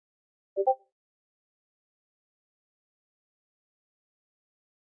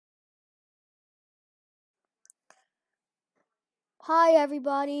Hi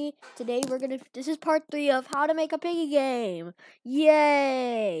everybody, this is part 3 of how to make a piggy game.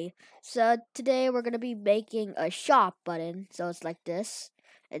 Yay! So today we're gonna be making a shop button. So it's like this,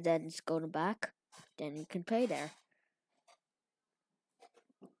 and then it's going back, then you can play there.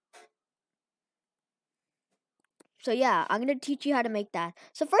 So yeah, I'm gonna teach you how to make that.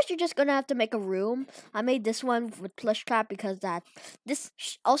 So first you're just gonna have to make a room. I made this one with plush trap because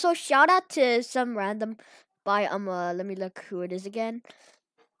also shout out to some random by let me look who it is again.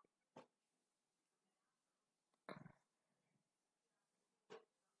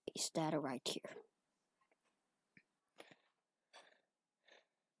 Paste that right here.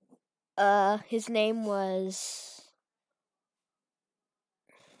 His name was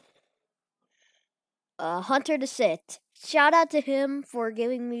Hunter the Sith. Shout out to him for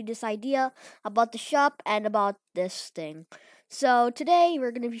giving me this idea about the shop and about this thing. So today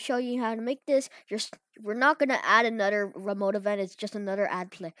we're gonna be showing you how to make this. We're not gonna add another remote event. It's just another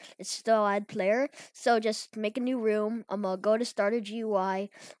add play. It's still add player. So just make a new room. I'm gonna go to starter GUI.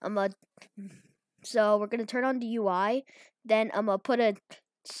 So we're gonna turn on the UI. Then I'm gonna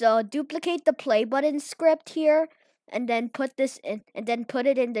duplicate the play button script here, and then put this in, and then put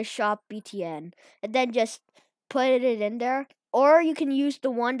it in the shop btn, and then just put it in there. Or you can use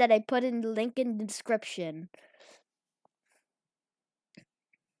the one that I put in the link in the description.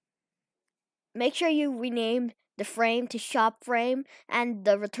 Make sure you rename the frame to shop frame and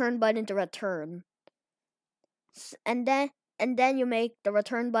the return button to return. And then you make the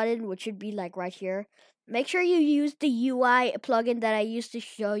return button, which should be like right here. Make sure you use the UI plugin that I used to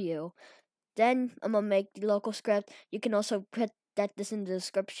show you. Then I'm gonna make the local script. You can also put this in the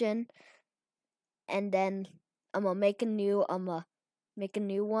description. And then I'm gonna make a new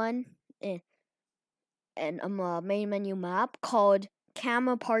one, and I'm a main menu map called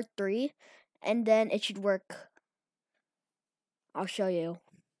Camera Part 3, and then it should work. I'll show you.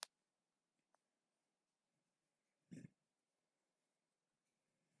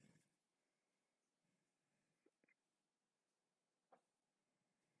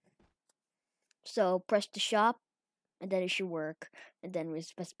 So press the shop, and then it should work. And then we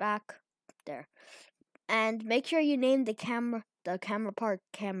press back there. And make sure you name the camera part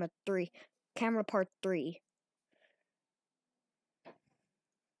camera part 3.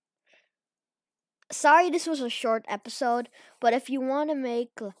 Sorry this was a short episode, but if you want to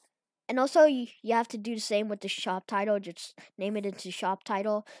make, and also you have to do the same with the shop title, just name it into shop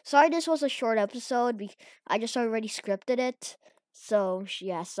title. Sorry this was a short episode, I just already scripted it. So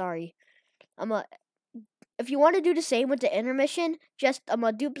yeah, sorry. If you want to do the same with the intermission, just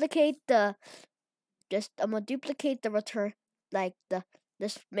duplicate the return, like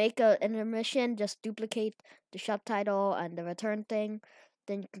just make a intermission, just duplicate the shop title and the return thing,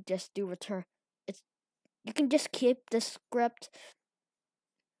 then you can just do return. You can just keep the script,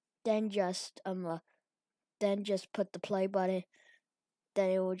 then just put the play button, then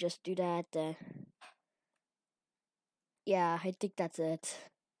it will just do that. Then yeah, I think that's it.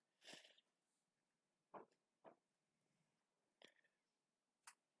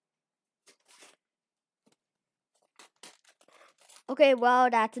 Okay,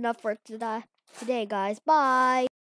 well that's enough for today guys. Bye.